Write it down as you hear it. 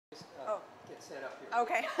set up here.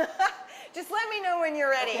 Okay. Just let me know when you're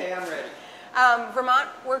ready. Okay, I'm ready. Vermont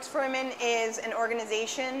Works for Women is an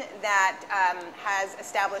organization that has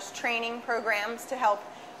established training programs to help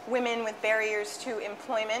women with barriers to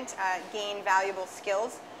employment gain valuable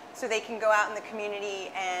skills so they can go out in the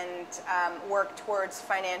community and work towards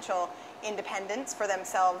financial independence for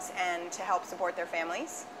themselves and to help support their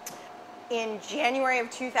families. In January of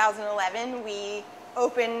 2011, we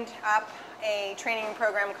opened up a training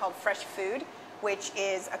program called Fresh Food, which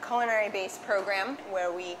is a culinary-based program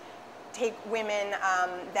where we take women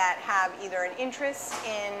that have either an interest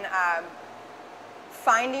in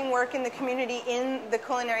finding work in the community in the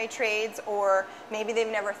culinary trades, or maybe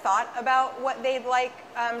they've never thought about what they'd like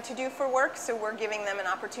to do for work, so we're giving them an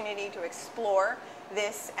opportunity to explore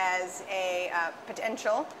this as a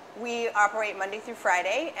potential. We operate Monday through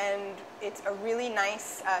Friday, and it's a really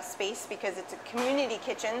nice space because it's a community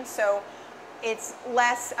kitchen, so it's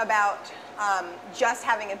less about just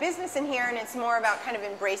having a business in here, and it's more about kind of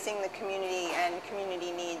embracing the community and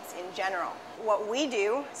community needs in general. What we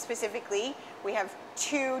do specifically, we have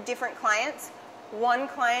two different clients. One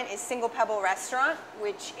client is Single Pebble Restaurant,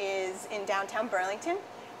 which is in downtown Burlington,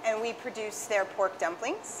 and we produce their pork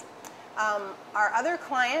dumplings. Our other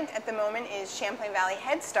client at the moment is Champlain Valley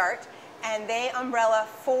Head Start, and they umbrella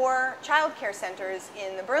 4 child care centers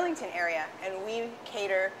in the Burlington area, and we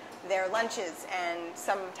cater their lunches and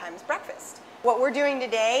sometimes breakfast. What we're doing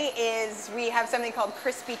today is we have something called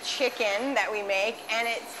crispy chicken that we make, and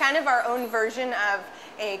it's kind of our own version of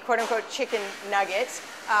a quote-unquote chicken nugget.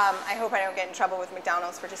 I hope I don't get in trouble with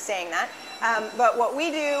McDonald's for just saying that. But what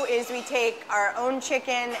we do is we take our own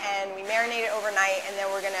chicken and we marinate it overnight, and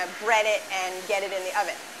then we're going to bread it and get it in the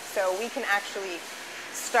oven. So we can actually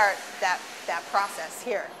start that process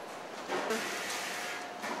here.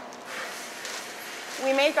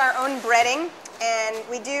 We make our own breading, and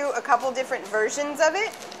we do a couple different versions of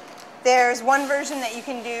it. There's one version that you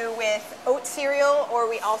can do with oat cereal, or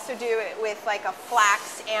we also do it with like a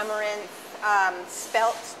flax, amaranth,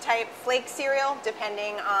 spelt type flake cereal,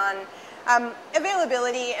 depending on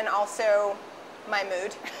availability and also my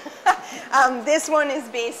mood. This one is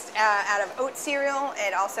based out of oat cereal.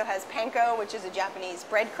 It also has panko, which is a Japanese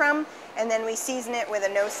breadcrumb, and then we season it with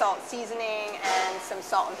a no-salt seasoning and some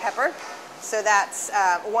salt and pepper. So that's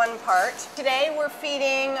one part. Today we're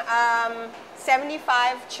feeding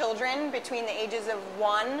 75 children between the ages of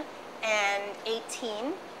 1 and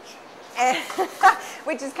 18, and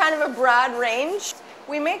which is kind of a broad range.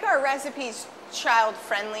 We make our recipes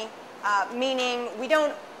child-friendly, meaning we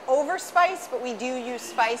don't overspice, but we do use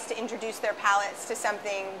spice to introduce their palates to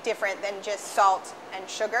something different than just salt and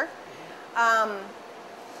sugar.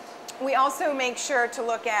 We also make sure to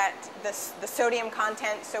look at the sodium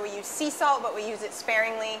content, so we use sea salt, but we use it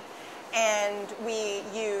sparingly, and we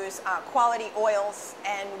use quality oils,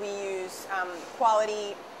 and we use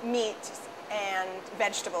quality meat and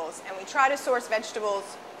vegetables, and we try to source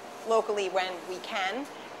vegetables locally when we can.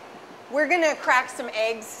 We're going to crack some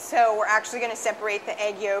eggs, so we're actually going to separate the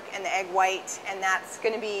egg yolk and the egg white, and that's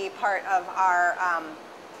going to be part of our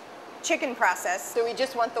chicken process. So we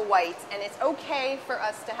just want the whites, and it's okay for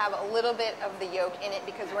us to have a little bit of the yolk in it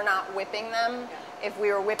because we're not whipping them. If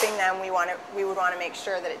we were whipping them, we would want to make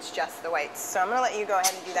sure that it's just the whites. So I'm going to let you go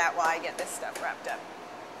ahead and do that while I get this stuff wrapped up.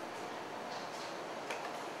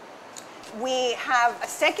 We have a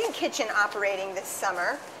second kitchen operating this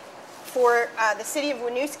summer. For the city of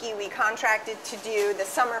Winooski, we contracted to do the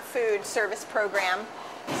summer food service program.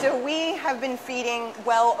 So we have been feeding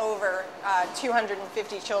well over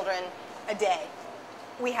 250 children a day.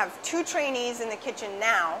 We have 2 trainees in the kitchen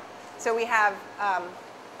now. So we have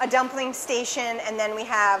a dumpling station, and then we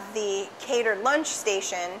have the catered lunch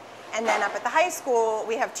station. And then up at the high school,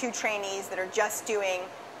 we have 2 trainees that are just doing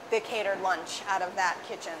the catered lunch out of that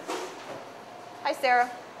kitchen. Hi,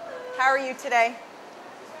 Sarah. How are you today?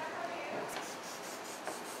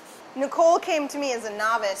 Nicole came to me as a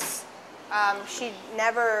novice. She'd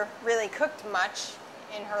never really cooked much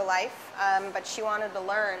in her life, but she wanted to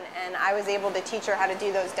learn, and I was able to teach her how to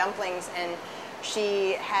do those dumplings, and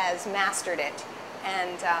she has mastered it,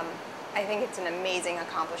 and I think it's an amazing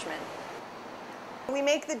accomplishment. We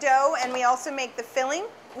make the dough, and we also make the filling.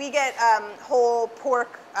 We get whole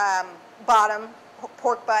pork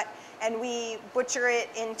pork butt, and we butcher it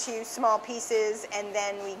into small pieces, and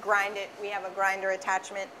then we grind it. We have a grinder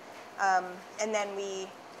attachment, and then we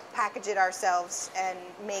package it ourselves and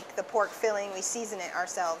make the pork filling. We season it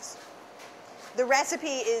ourselves. The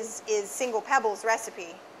recipe is Single Pebble's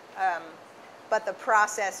recipe, but the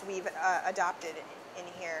process we've adopted in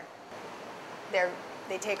here.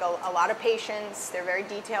 They take a lot of patience, they're very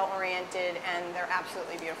detail oriented, and they're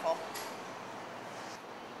absolutely beautiful.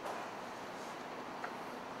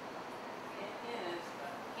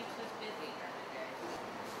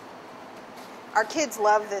 Our kids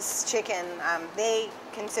love this chicken. They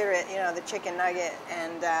consider it, the chicken nugget,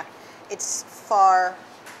 and it's far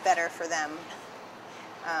better for them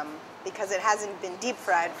because it hasn't been deep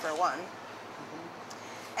fried, for one.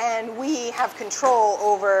 And we have control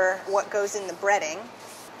over what goes in the breading.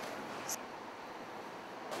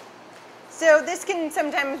 So this can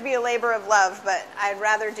sometimes be a labor of love, but I'd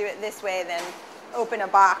rather do it this way than open a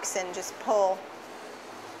box and just pull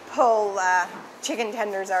chicken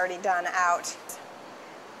tenders already done out.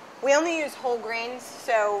 We only use whole grains,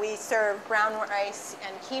 so we serve brown rice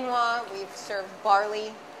and quinoa. We've served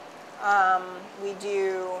barley. We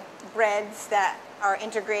do breads that are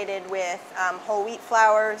integrated with whole wheat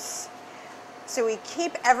flours. So we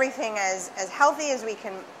keep everything as healthy as we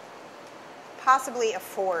can possibly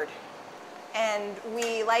afford. And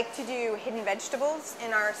we like to do hidden vegetables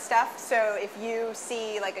in our stuff. So if you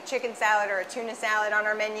see like a chicken salad or a tuna salad on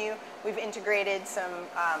our menu, we've integrated some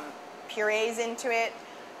purees into it,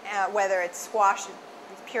 whether it's squash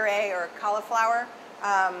puree or cauliflower.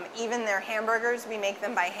 Even their hamburgers, we make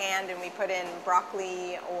them by hand, and we put in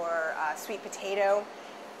broccoli or sweet potato.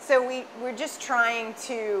 So we're just trying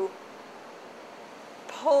to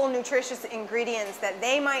pull nutritious ingredients that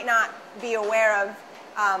they might not be aware of,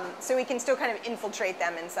 so we can still kind of infiltrate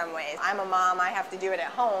them in some ways. I'm a mom, I have to do it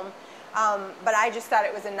at home, but I just thought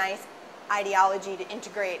it was a nice ideology to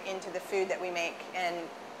integrate into the food that we make and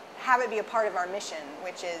have it be a part of our mission,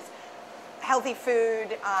 which is healthy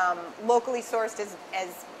food, locally sourced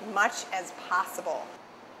as much as possible.